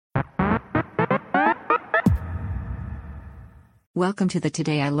Welcome to the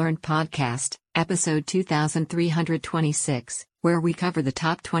Today I Learned podcast, episode 2326, where we cover the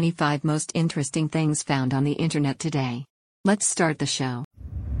top 25 most interesting things found on the internet today. Let's start the show.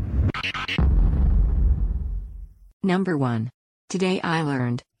 Number 1. Today I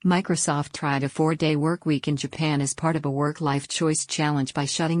learned, Microsoft tried a 4-day workweek in Japan as part of a work-life choice challenge by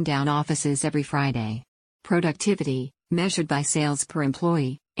shutting down offices every Friday. Productivity, measured by sales per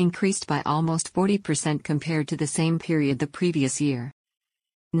employee, increased by almost 40% compared to the same period the previous year.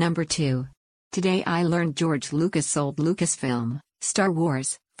 Number 2. Today I learned George Lucas sold Lucasfilm, Star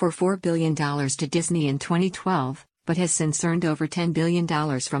Wars, for $4 billion to Disney in 2012, but has since earned over $10 billion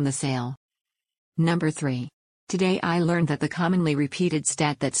from the sale. Number 3. Today I learned that the commonly repeated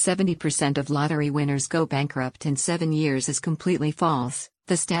stat that 70% of lottery winners go bankrupt in 7 years is completely false.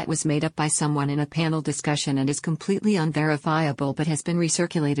 The stat was made up by someone in a panel discussion and is completely unverifiable but has been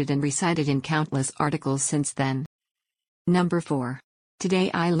recirculated and recited in countless articles since then. Number 4.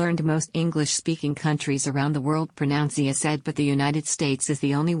 Today I learned most English-speaking countries around the world pronounce Z but the United States is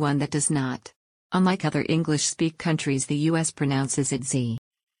the only one that does not. Unlike other English-speak countries, the US pronounces it Z.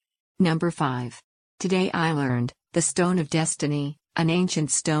 Number 5. Today I learned, the Stone of Destiny, an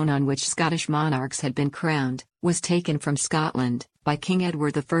ancient stone on which Scottish monarchs had been crowned, was taken from Scotland by King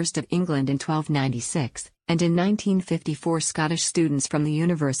Edward I of England in 1296, and in 1954 Scottish students from the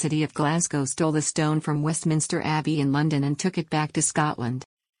University of Glasgow stole the stone from Westminster Abbey in London and took it back to Scotland.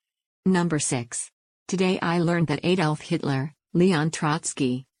 Number 6. Today I learned that Adolf Hitler, Leon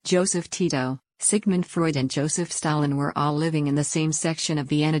Trotsky, Joseph Tito, Sigmund Freud and Joseph Stalin were all living in the same section of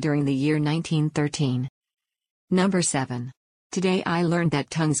Vienna during the year 1913. Number 7. Today I learned that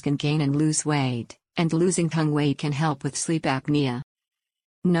tongues can gain and lose weight, and losing tongue weight can help with sleep apnea.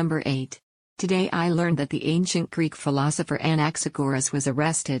 Number 8. Today I learned that the ancient Greek philosopher Anaxagoras was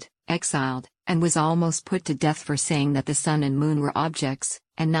arrested, exiled, and was almost put to death for saying that the sun and moon were objects,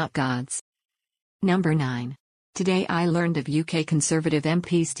 and not gods. Number 9. Today I learned of UK Conservative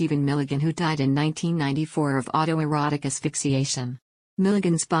MP Stephen Milligan, who died in 1994 of autoerotic asphyxiation.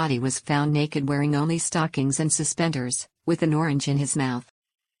 Milligan's body was found naked wearing only stockings and suspenders, with an orange in his mouth.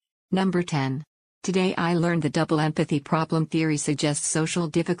 Number 10. Today I learned the double empathy problem theory suggests social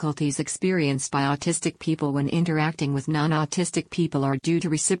difficulties experienced by autistic people when interacting with non-autistic people are due to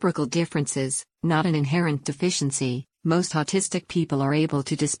reciprocal differences, not an inherent deficiency. Most autistic people are able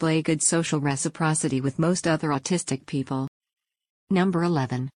to display good social reciprocity with most other autistic people. Number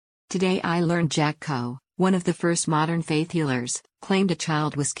 11. Today I learned Jack Coe, one of the first modern faith healers, claimed a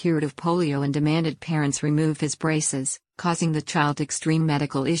child was cured of polio and demanded parents remove his braces, causing the child extreme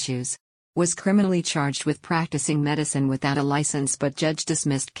medical issues. Was criminally charged with practicing medicine without a license but judge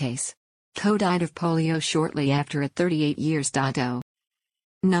dismissed case. Coe died of polio shortly after at 38 years.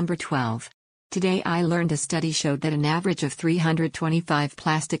 Number 12. Today I learned a study showed that an average of 325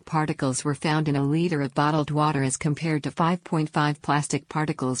 plastic particles were found in a liter of bottled water as compared to 5.5 plastic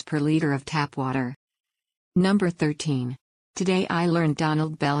particles per liter of tap water. Number 13. Today I learned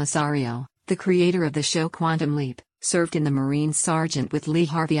Donald Bellisario, the creator of the show Quantum Leap, served in the Marine Sergeant with Lee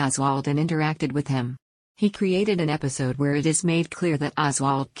Harvey Oswald and interacted with him. He created an episode where it is made clear that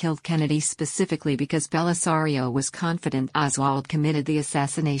Oswald killed Kennedy specifically because Bellisario was confident Oswald committed the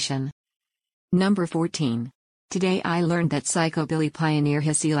assassination. Number 14. Today I learned that psychobilly pioneer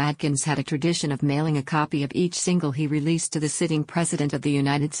Hasil Adkins had a tradition of mailing a copy of each single he released to the sitting President of the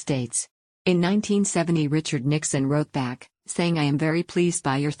United States. In 1970 Richard Nixon wrote back, saying, "I am very pleased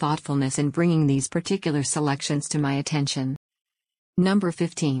by your thoughtfulness in bringing these particular selections to my attention." Number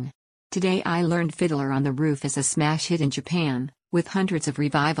 15. Today I learned Fiddler on the Roof is a smash hit in Japan, with hundreds of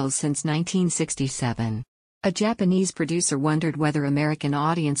revivals since 1967. A Japanese producer wondered whether American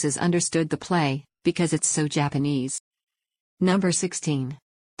audiences understood the play, because it's so Japanese. Number 16.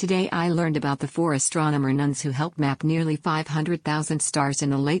 Today I learned about the 4 astronomer nuns who helped map nearly 500,000 stars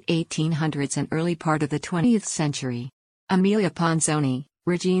in the late 1800s and early part of the 20th century. Amelia Ponzoni,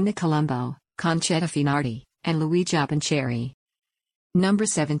 Regina Colombo, Concetta Finardi, and Luigi Appincieri. Number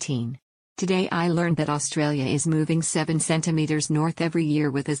 17. Today I learned that Australia is moving 7 centimeters north every year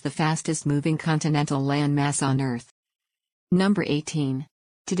with is the fastest moving continental landmass on Earth. Number 18.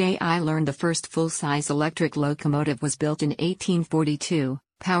 Today I learned the first full-size electric locomotive was built in 1842,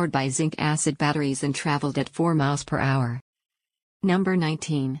 powered by zinc acid batteries and traveled at 4 miles per hour. Number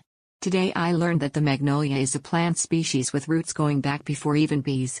 19. Today I learned that the magnolia is a plant species with roots going back before even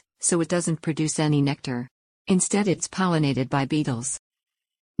bees, so it doesn't produce any nectar. Instead it's pollinated by beetles.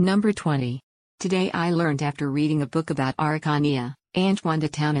 Number 20. Today I learned after reading a book about Araucania, Antoine de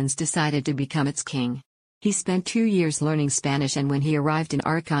Townens decided to become its king. He spent 2 years learning Spanish and when he arrived in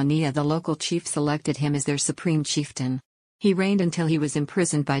Araucania the local chief selected him as their supreme chieftain. He reigned until he was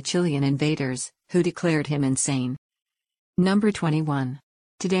imprisoned by Chilean invaders, who declared him insane. Number 21.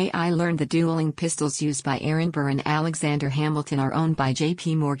 Today I learned the dueling pistols used by Aaron Burr and Alexander Hamilton are owned by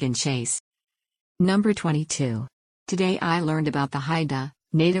J.P. Morgan Chase. Number 22. Today I learned about the Haida,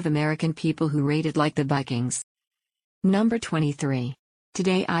 Native American people who raided like the Vikings. Number 23.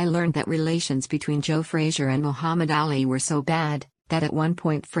 Today I learned that relations between Joe Frazier and Muhammad Ali were so bad, that at one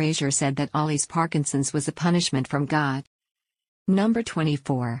point Frazier said that Ali's Parkinson's was a punishment from God. Number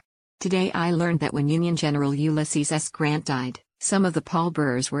 24. Today I learned that when Union General Ulysses S. Grant died, some of the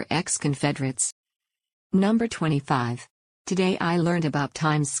pallbearers were ex-Confederates. Number 25. Today I learned about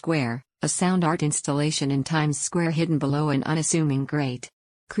Times Square, a sound art installation in Times Square hidden below an unassuming grate.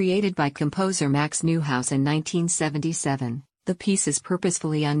 Created by composer Max Neuhaus in 1977, the piece is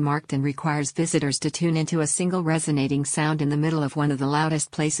purposefully unmarked and requires visitors to tune into a single resonating sound in the middle of one of the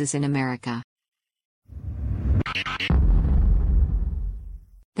loudest places in America.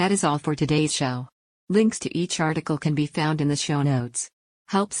 That is all for today's show. Links to each article can be found in the show notes.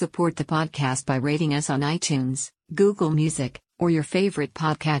 Help support the podcast by rating us on iTunes, Google Music, or your favorite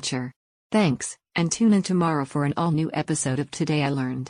podcatcher. Thanks, and tune in tomorrow for an all-new episode of Today I Learned.